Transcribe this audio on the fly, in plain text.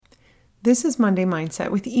This is Monday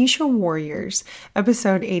Mindset with Isha Warriors,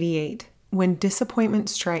 episode 88, When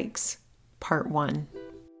Disappointment Strikes, part 1.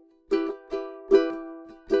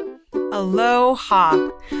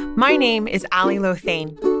 Aloha! My name is Ali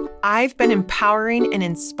Lothane. I've been empowering and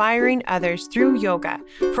inspiring others through yoga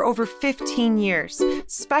for over 15 years,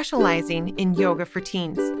 specializing in yoga for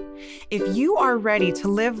teens. If you are ready to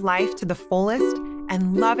live life to the fullest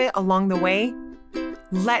and love it along the way,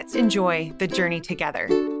 let's enjoy the journey together.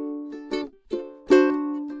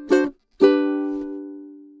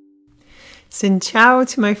 Xin chào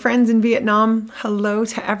to my friends in Vietnam. Hello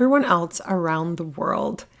to everyone else around the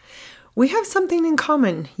world. We have something in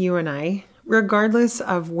common, you and I, regardless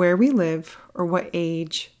of where we live or what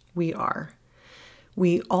age we are.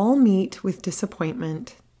 We all meet with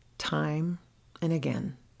disappointment time and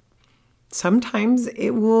again. Sometimes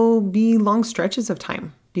it will be long stretches of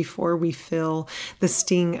time before we feel the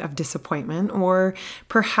sting of disappointment, or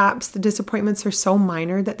perhaps the disappointments are so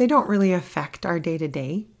minor that they don't really affect our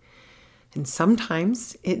day-to-day. And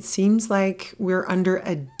sometimes it seems like we're under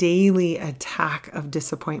a daily attack of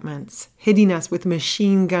disappointments, hitting us with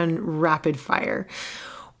machine gun rapid fire,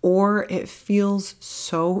 or it feels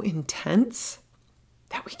so intense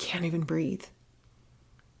that we can't even breathe.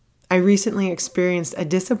 I recently experienced a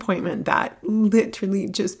disappointment that literally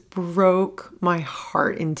just broke my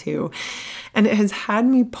heart in two, and it has had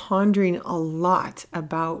me pondering a lot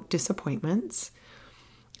about disappointments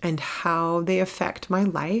and how they affect my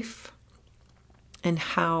life, and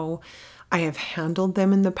how I have handled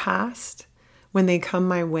them in the past when they come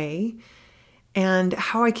my way, and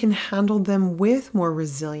how I can handle them with more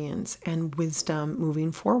resilience and wisdom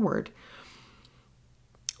moving forward.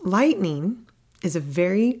 Lightning is a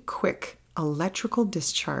very quick electrical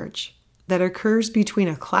discharge that occurs between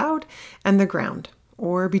a cloud and the ground,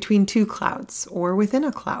 or between two clouds, or within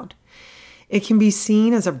a cloud. It can be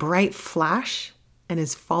seen as a bright flash and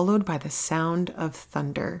is followed by the sound of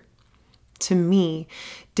thunder. To me,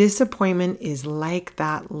 disappointment is like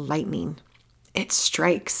that lightning. It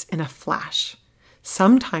strikes in a flash,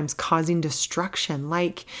 sometimes causing destruction,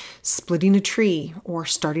 like splitting a tree or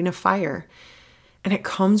starting a fire. And it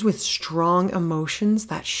comes with strong emotions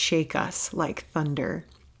that shake us like thunder.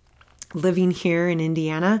 Living here in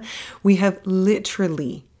Indiana, we have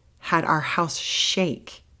literally had our house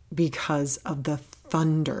shake because of the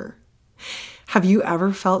thunder. Have you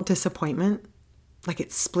ever felt disappointment? Like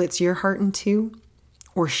it splits your heart in two,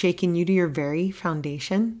 or shaking you to your very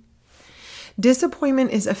foundation?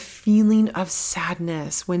 Disappointment is a feeling of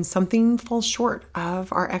sadness when something falls short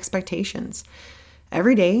of our expectations.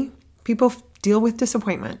 Every day, people deal with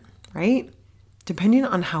disappointment, right? Depending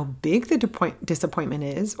on how big the disappointment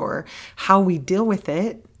is or how we deal with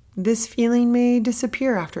it, this feeling may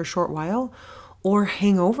disappear after a short while or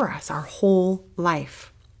hang over us our whole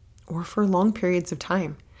life or for long periods of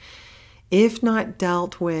time. If not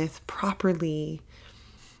dealt with properly,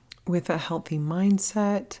 with a healthy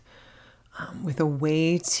mindset, with a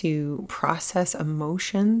way to process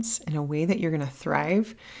emotions in a way that you're going to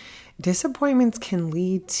thrive, disappointments can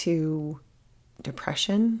lead to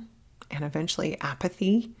depression and eventually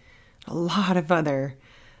apathy, a lot of other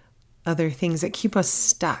things that keep us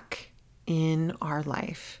stuck in our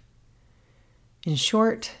life. In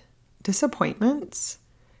short, disappointments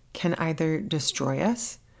can either destroy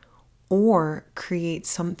us or create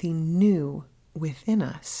something new within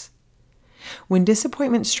us. When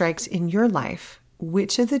disappointment strikes in your life,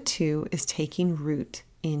 which of the two is taking root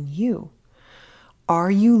in you?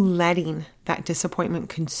 Are you letting that disappointment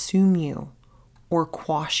consume you or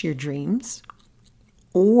quash your dreams?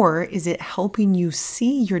 Or is it helping you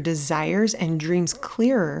see your desires and dreams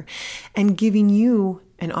clearer and giving you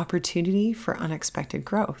an opportunity for unexpected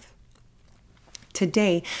growth?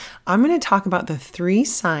 Today, I'm going to talk about the 3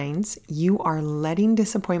 signs you are letting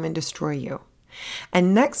disappointment destroy you.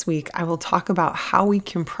 And next week, I will talk about how we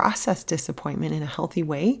can process disappointment in a healthy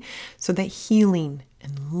way so that healing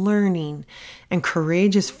and learning and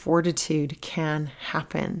courageous fortitude can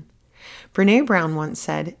happen. Brené Brown once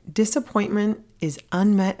said, "Disappointment is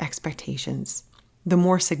unmet expectations. The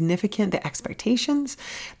more significant the expectations,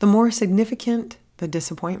 the more significant the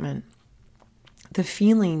disappointment." The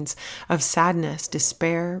feelings of sadness,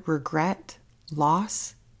 despair, regret,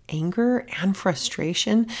 loss, anger, and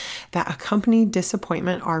frustration that accompany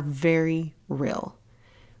disappointment are very real.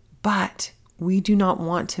 But we do not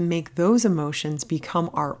want to make those emotions become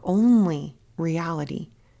our only reality.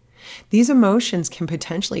 These emotions can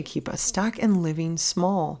potentially keep us stuck and living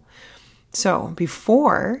small. So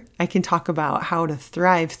before I can talk about how to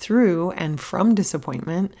thrive through and from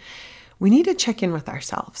disappointment, we need to check in with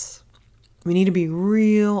ourselves. We need to be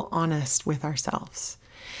real honest with ourselves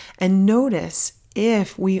and notice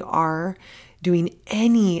if we are doing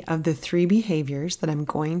any of the 3 behaviors that I'm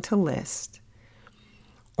going to list,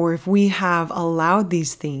 or if we have allowed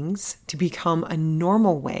these things to become a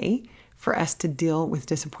normal way for us to deal with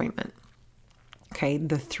disappointment. Okay,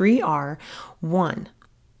 the 3 are: 1,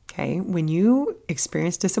 okay, when you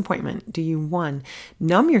experience disappointment, do you 1,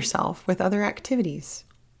 numb yourself with other activities?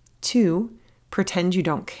 2, pretend you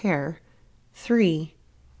don't care. 3,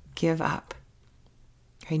 give up.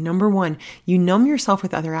 Okay, number 1, you numb yourself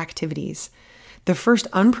with other activities. The first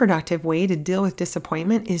unproductive way to deal with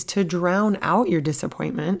disappointment is to drown out your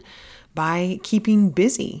disappointment by keeping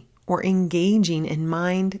busy or engaging in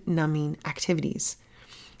mind-numbing activities.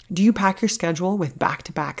 Do you pack your schedule with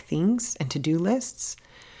back-to-back things and to-do lists?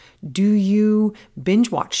 Do you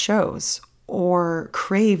binge watch shows or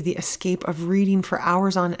crave the escape of reading for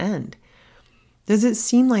hours on end? Does it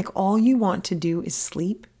seem like all you want to do is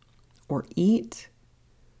sleep or eat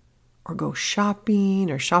or go shopping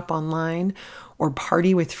or shop online or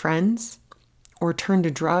party with friends or turn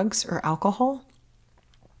to drugs or alcohol?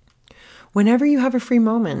 Whenever you have a free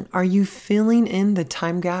moment, are you filling in the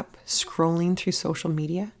time gap scrolling through social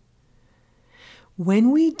media?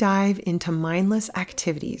 When we dive into mindless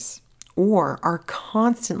activities or are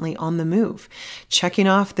constantly on the move, checking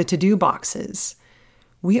off the to-do boxes,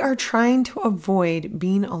 we are trying to avoid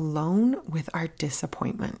being alone with our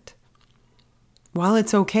disappointment. While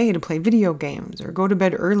it's okay to play video games or go to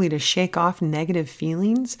bed early to shake off negative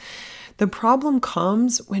feelings, the problem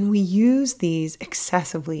comes when we use these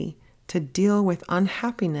excessively to deal with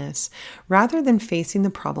unhappiness rather than facing the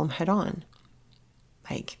problem head on.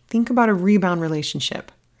 Like, think about a rebound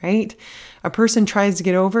relationship, right? A person tries to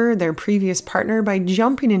get over their previous partner by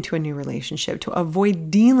jumping into a new relationship to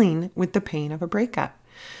avoid dealing with the pain of a breakup.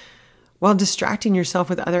 While distracting yourself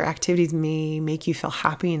with other activities may make you feel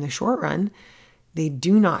happy in the short run, they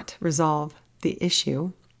do not resolve the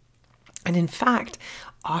issue. And in fact,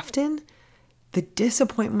 often the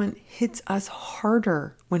disappointment hits us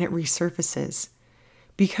harder when it resurfaces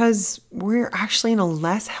because we're actually in a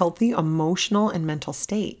less healthy emotional and mental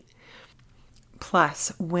state.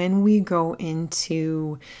 Plus, when we go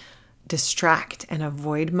into distract and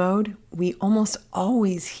avoid mode, we almost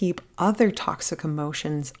always heap other toxic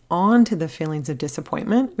emotions onto the feelings of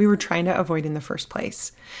disappointment we were trying to avoid in the first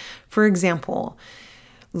place. For example,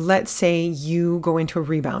 let's say you go into a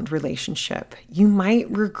rebound relationship. You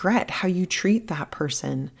might regret how you treat that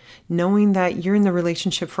person, knowing that you're in the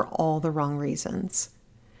relationship for all the wrong reasons.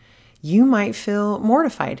 You might feel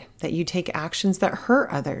mortified that you take actions that hurt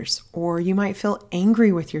others, or you might feel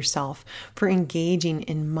angry with yourself for engaging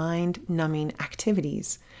in mind-numbing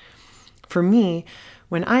activities. For me,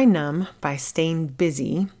 when I numb by staying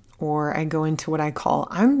busy, or I go into what I call,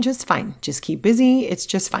 I'm just fine, just keep busy, it's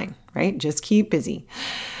just fine, right? Just keep busy.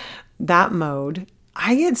 That mode,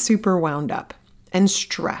 I get super wound up and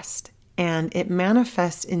stressed. And it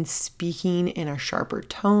manifests in speaking in a sharper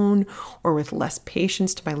tone or with less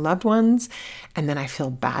patience to my loved ones. And then I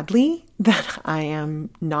feel badly that I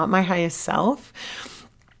am not my highest self,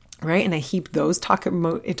 right? And I heap those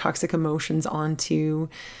toxic emotions onto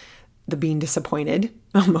the being disappointed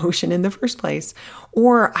emotion in the first place.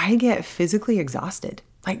 Or I get physically exhausted,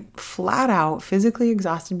 like flat out physically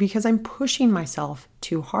exhausted because I'm pushing myself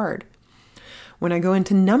too hard. When I go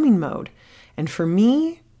into numbing mode, and for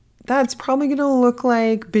me, that's probably going to look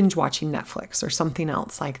like binge watching Netflix or something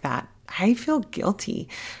else like that. I feel guilty.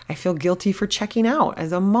 I feel guilty for checking out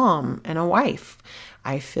as a mom and a wife.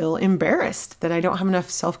 I feel embarrassed that I don't have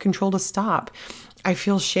enough self-control to stop. I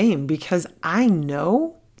feel shame because I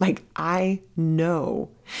know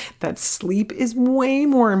that sleep is way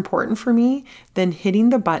more important for me than hitting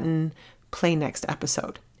the button, play next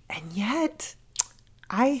episode. And yet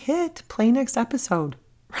I hit play next episode,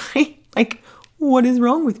 right? Like, what is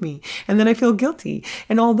wrong with me? And then I feel guilty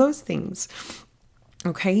and all those things.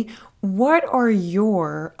 Okay. What are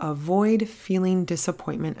your avoid feeling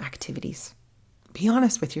disappointment activities? Be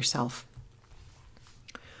honest with yourself.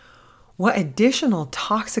 What additional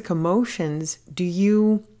toxic emotions do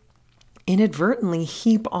you inadvertently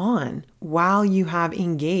heap on while you have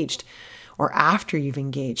engaged or after you've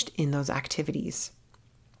engaged in those activities?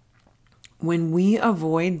 When we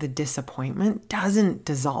avoid, the disappointment doesn't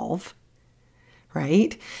dissolve,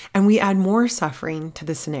 right? And we add more suffering to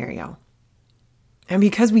the scenario. And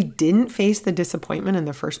because we didn't face the disappointment in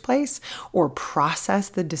the first place, or process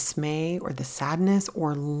the dismay or the sadness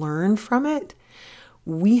or learn from it,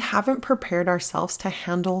 we haven't prepared ourselves to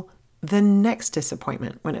handle the next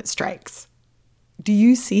disappointment when it strikes. Do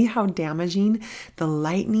you see how damaging the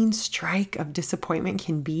lightning strike of disappointment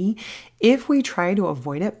can be if we try to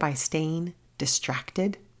avoid it by staying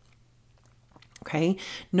distracted? Okay.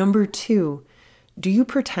 Number 2, do you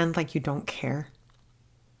pretend like you don't care?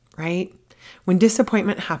 Right? When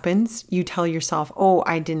disappointment happens, you tell yourself, oh,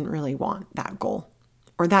 I didn't really want that goal.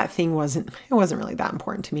 Or that thing wasn't really that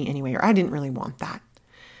important to me anyway. Or I didn't really want that.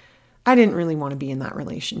 I didn't really want to be in that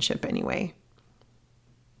relationship anyway.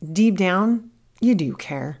 Deep down, you do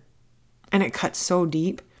care. And it cuts so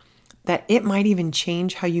deep that it might even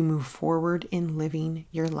change how you move forward in living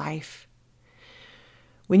your life.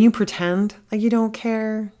 When you pretend like you don't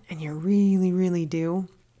care and you really, really do,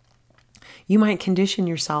 you might condition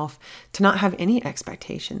yourself to not have any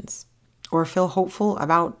expectations or feel hopeful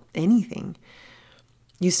about anything.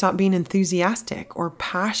 You stop being enthusiastic or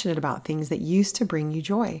passionate about things that used to bring you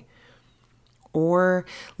joy. Or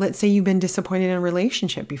let's say you've been disappointed in a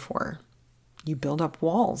relationship before. You build up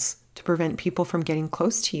walls to prevent people from getting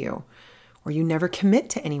close to you, or you never commit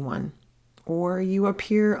to anyone, or you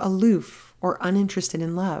appear aloof or uninterested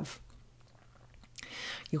in love.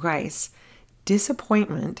 You guys,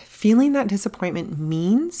 feeling that disappointment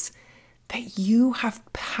means that you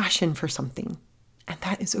have passion for something, and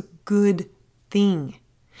that is a good thing.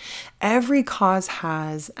 Every cause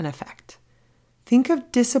has an effect. Think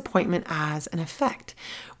of disappointment as an effect,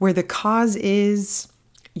 where the cause is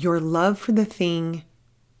your love for the thing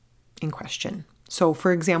in question. So,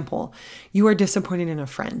 for example, you are disappointed in a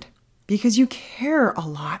friend because you care a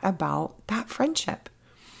lot about that friendship.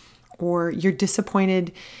 Or you're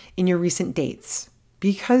disappointed in your recent dates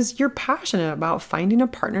because you're passionate about finding a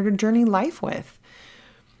partner to journey life with.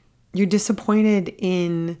 You're disappointed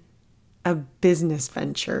in a business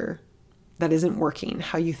venture that isn't working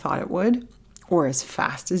how you thought it would, or as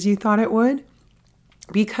fast as you thought it would,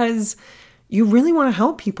 because you really want to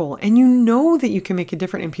help people and you know that you can make a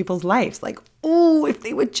difference in people's lives. Like, oh, if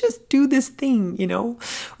they would just do this thing, or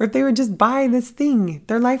if they would just buy this thing,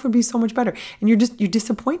 their life would be so much better. And you're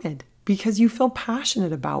disappointed because you feel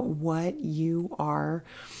passionate about what you are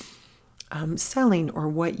selling or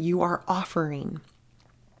what you are offering.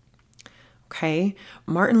 Okay.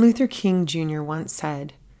 Martin Luther King Jr. once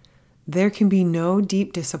said, "There can be no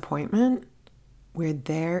deep disappointment where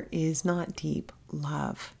there is not deep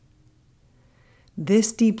love."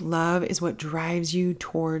 This deep love is what drives you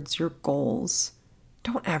towards your goals.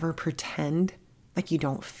 Don't ever pretend like you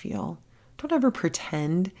don't feel. Don't ever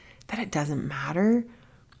pretend that it doesn't matter.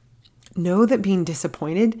 Know that being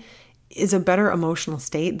disappointed is a better emotional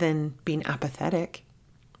state than being apathetic.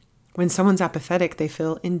 When someone's apathetic, they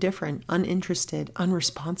feel indifferent, uninterested,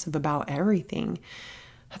 unresponsive about everything.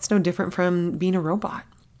 That's no different from being a robot.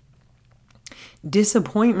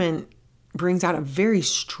 Disappointment brings out a very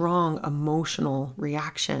strong emotional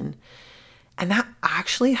reaction. And that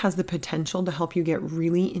actually has the potential to help you get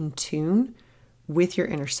really in tune with your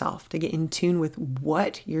inner self, to get in tune with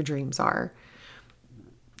what your dreams are.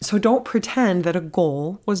 So don't pretend that a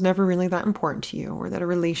goal was never really that important to you or that a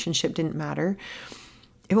relationship didn't matter.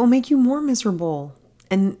 It will make you more miserable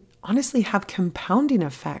and honestly have compounding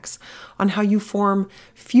effects on how you form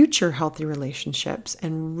future healthy relationships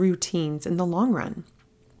and routines in the long run.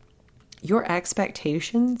 Your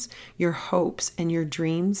expectations, your hopes, and your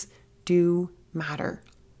dreams do matter.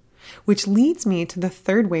 Which leads me to the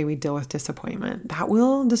third way we deal with disappointment that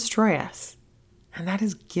will destroy us, and that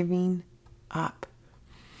is giving up.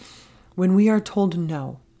 When we are told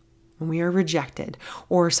no, when we are rejected,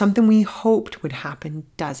 or something we hoped would happen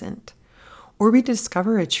doesn't, or we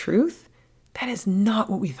discover a truth that is not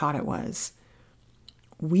what we thought it was,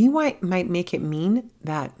 we might make it mean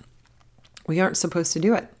that we aren't supposed to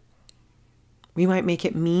do it. We might make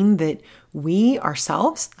it mean that we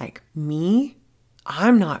ourselves, like me,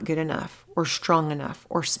 I'm not good enough or strong enough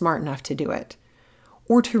or smart enough to do it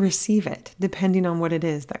or to receive it, depending on what it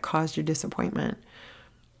is that caused your disappointment.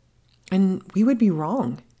 And we would be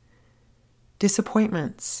wrong.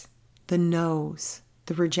 Disappointments, the no's,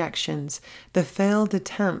 the rejections, the failed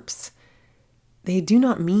attempts, they do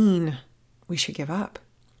not mean we should give up.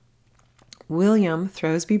 William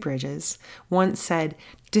Throsby Bridges once said,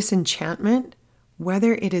 "Disenchantment,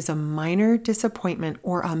 whether it is a minor disappointment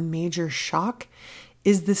or a major shock,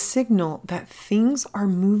 is the signal that things are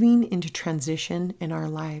moving into transition in our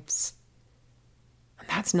lives." And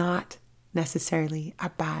that's not necessarily a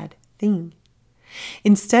bad thing.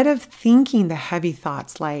 Instead of thinking the heavy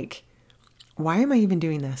thoughts like, why am I even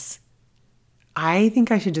doing this? I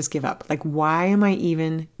think I should just give up. Like, why am I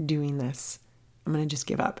even doing this? I'm going to just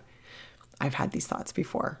give up. I've had these thoughts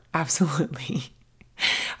before. Absolutely.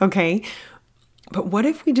 Okay. But what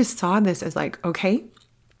if we just saw this as like, okay,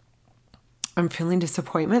 I'm feeling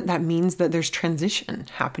disappointment. That means that there's transition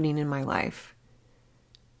happening in my life.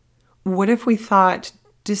 What if we thought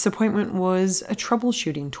disappointment was a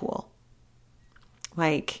troubleshooting tool?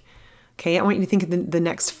 Like, okay, I want you to think of the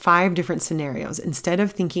next 5 different scenarios. Instead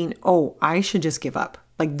of thinking, oh, I should just give up.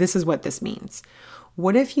 Like, this is what this means.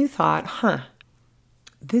 What if you thought,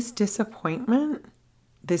 this disappointment,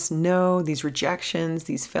 this no, these rejections,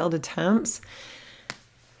 these failed attempts,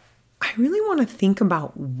 I really want to think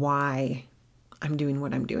about why I'm doing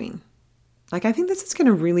what I'm doing. Like, I think this is going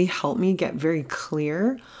to really help me get very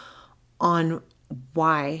clear on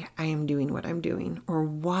why I am doing what I'm doing, or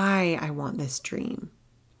why I want this dream,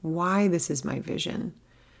 why this is my vision.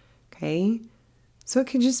 Okay? So it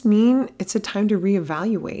could just mean it's a time to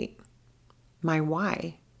reevaluate my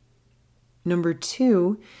why. Number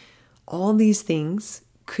 2, all these things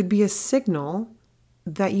could be a signal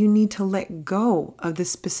that you need to let go of the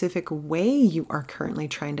specific way you are currently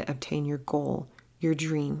trying to obtain your goal, your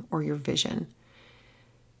dream, or your vision.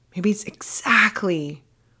 Maybe it's exactly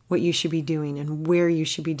what you should be doing and where you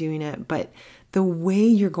should be doing it, but the way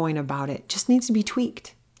you're going about it just needs to be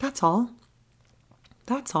tweaked. That's all.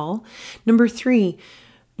 That's all. Number 3,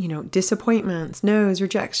 disappointments, no's,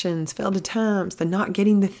 rejections, failed attempts, the not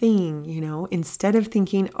getting the thing, instead of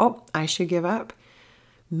thinking, oh, I should give up,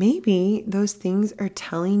 maybe those things are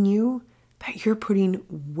telling you that you're putting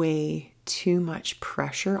way too much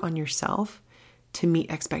pressure on yourself to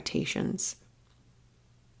meet expectations.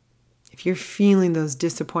 If you're feeling those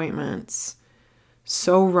disappointments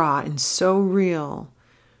so raw and so real,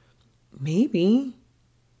 maybe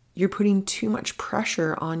you're putting too much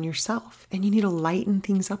pressure on yourself and you need to lighten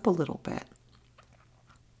things up a little bit.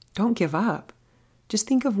 Don't give up. Just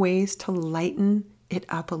think of ways to lighten it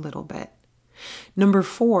up a little bit. Number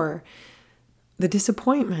 4, the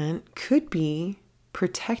disappointment could be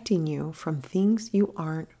protecting you from things you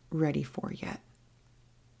aren't ready for yet.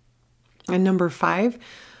 And number 5,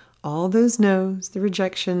 all those no's, the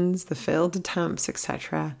rejections, the failed attempts,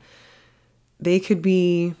 etc., they could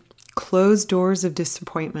be closed doors of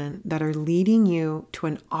disappointment that are leading you to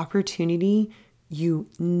an opportunity you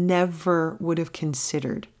never would have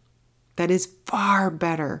considered. That is far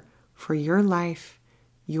better for your life,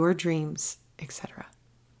 your dreams, etc.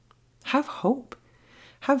 Have hope.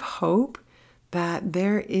 Have hope that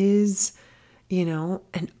there is,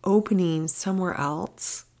 an opening somewhere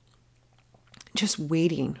else just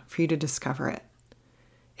waiting for you to discover it.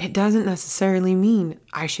 It doesn't necessarily mean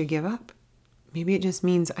I should give up. Maybe it just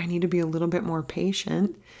means I need to be a little bit more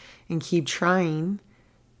patient and keep trying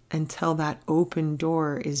until that open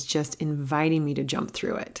door is just inviting me to jump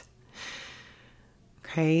through it.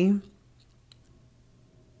 Okay?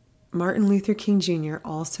 Martin Luther King Jr.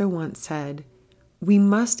 also once said, we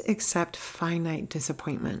must accept finite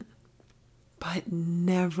disappointment, but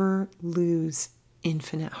never lose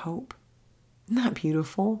infinite hope. Isn't that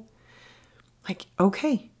beautiful? Like,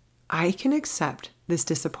 okay, I can accept this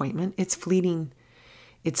disappointment. It's fleeting.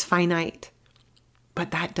 It's finite.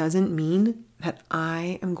 But that doesn't mean that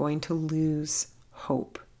I am going to lose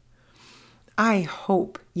hope. I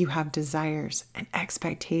hope you have desires and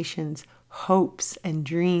expectations, hopes and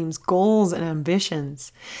dreams, goals and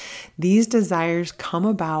ambitions. These desires come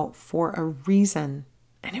about for a reason,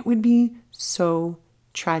 and it would be so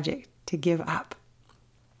tragic to give up.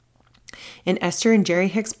 In Esther and Jerry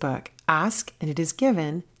Hicks' book, Ask and It Is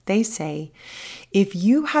Given, they say, if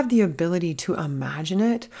you have the ability to imagine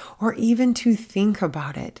it or even to think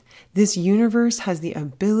about it, this universe has the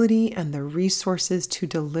ability and the resources to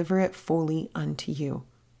deliver it fully unto you.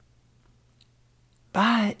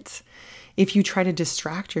 But if you try to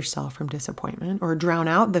distract yourself from disappointment or drown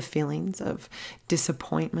out the feelings of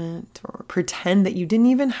disappointment or pretend that you didn't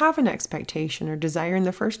even have an expectation or desire in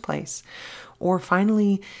the first place, or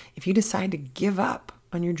finally, if you decide to give up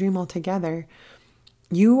on your dream altogether,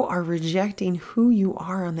 you are rejecting who you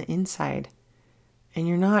are on the inside, and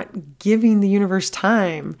you're not giving the universe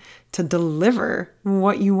time to deliver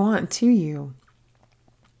what you want to you.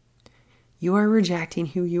 You are rejecting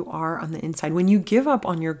who you are on the inside. When you give up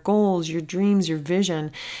on your goals, your dreams, your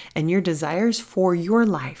vision, and your desires for your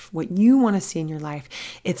life, what you want to see in your life,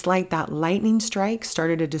 it's like that lightning strike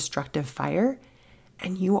started a destructive fire,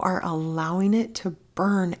 and you are allowing it to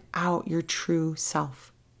burn out your true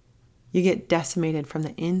self. You get decimated from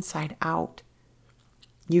the inside out.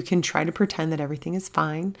 You can try to pretend that everything is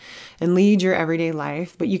fine and lead your everyday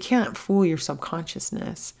life, but you can't fool your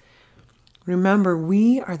subconsciousness. Remember,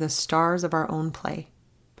 we are the stars of our own play.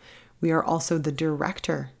 We are also the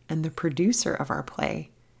director and the producer of our play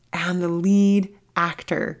and the lead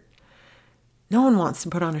actor. No one wants to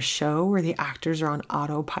put on a show where the actors are on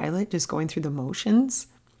autopilot, just going through the motions.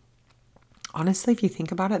 Honestly, if you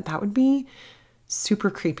think about it, that would be super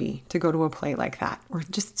creepy to go to a play like that, or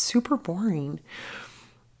just super boring.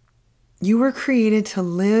 You were created to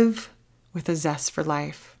live with a zest for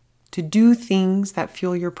life, to do things that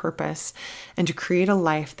fuel your purpose, and to create a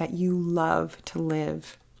life that you love to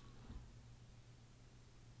live.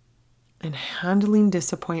 And handling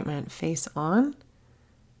disappointment face on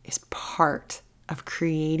is part of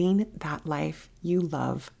creating that life you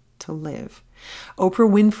love to live. Oprah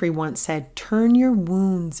Winfrey once said, "Turn your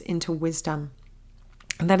wounds into wisdom."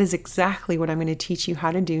 And that is exactly what I'm going to teach you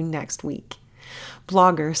how to do next week.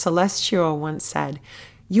 Blogger Celeste Chua once said,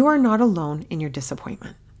 "You are not alone in your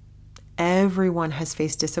disappointment. Everyone has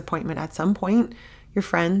faced disappointment at some point. Your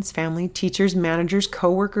friends, family, teachers, managers,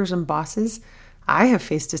 coworkers, and bosses. I have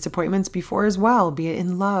faced disappointments before as well, be it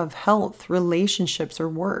in love, health, relationships, or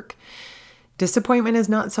work. Disappointment is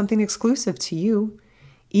not something exclusive to you.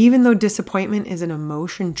 Even though disappointment is an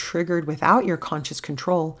emotion triggered without your conscious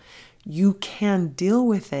control, you can deal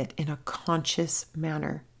with it in a conscious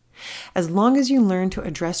manner. As long as you learn to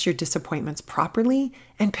address your disappointments properly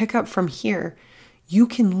and pick up from here, you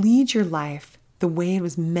can lead your life the way it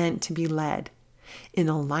was meant to be led, in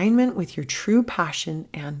alignment with your true passion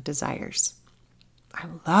and desires." I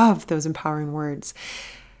love those empowering words.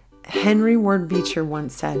 Henry Ward Beecher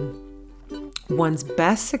once said, "One's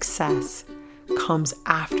best success comes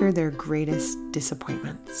after their greatest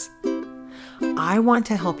disappointments." I want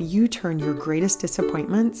to help you turn your greatest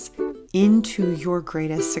disappointments into your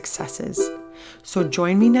greatest successes. So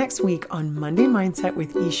join me next week on Monday Mindset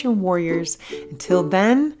with Isha Warriors. Until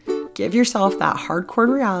then, give yourself that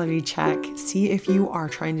hardcore reality check. See if you are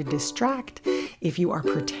trying to distract, if you are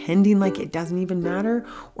pretending like it doesn't even matter,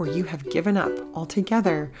 or you have given up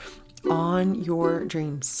altogether on your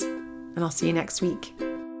dreams. And I'll see you next week.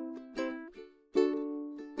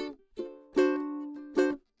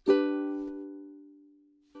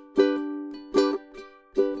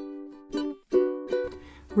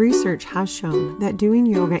 Research has shown that doing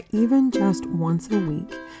yoga even just once a week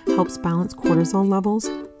helps balance cortisol levels,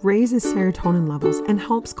 raises serotonin levels, and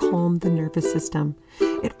helps calm the nervous system.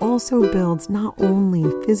 It also builds not only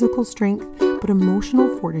physical strength, but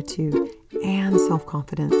emotional fortitude and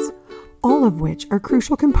self-confidence, all of which are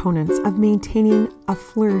crucial components of maintaining a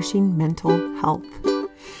flourishing mental health.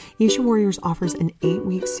 Isha Warriors offers an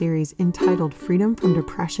 8-week series entitled Freedom from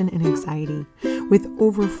Depression and Anxiety, with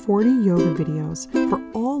over 40 yoga videos for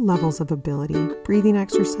all levels of ability, breathing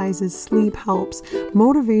exercises, sleep helps,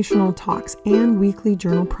 motivational talks, and weekly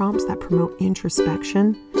journal prompts that promote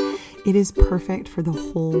introspection. It is perfect for the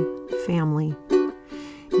whole family.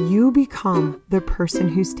 You become the person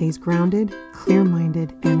who stays grounded,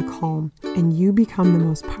 clear-minded, and calm, and you become the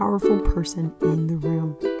most powerful person in the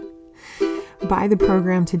room. Buy the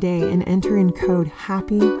program today and enter in code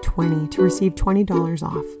HAPPY20 to receive $20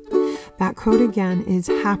 off. That code again is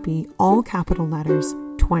HAPPY, all capital letters,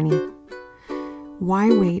 20.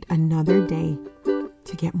 Why wait another day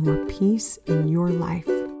to get more peace in your life?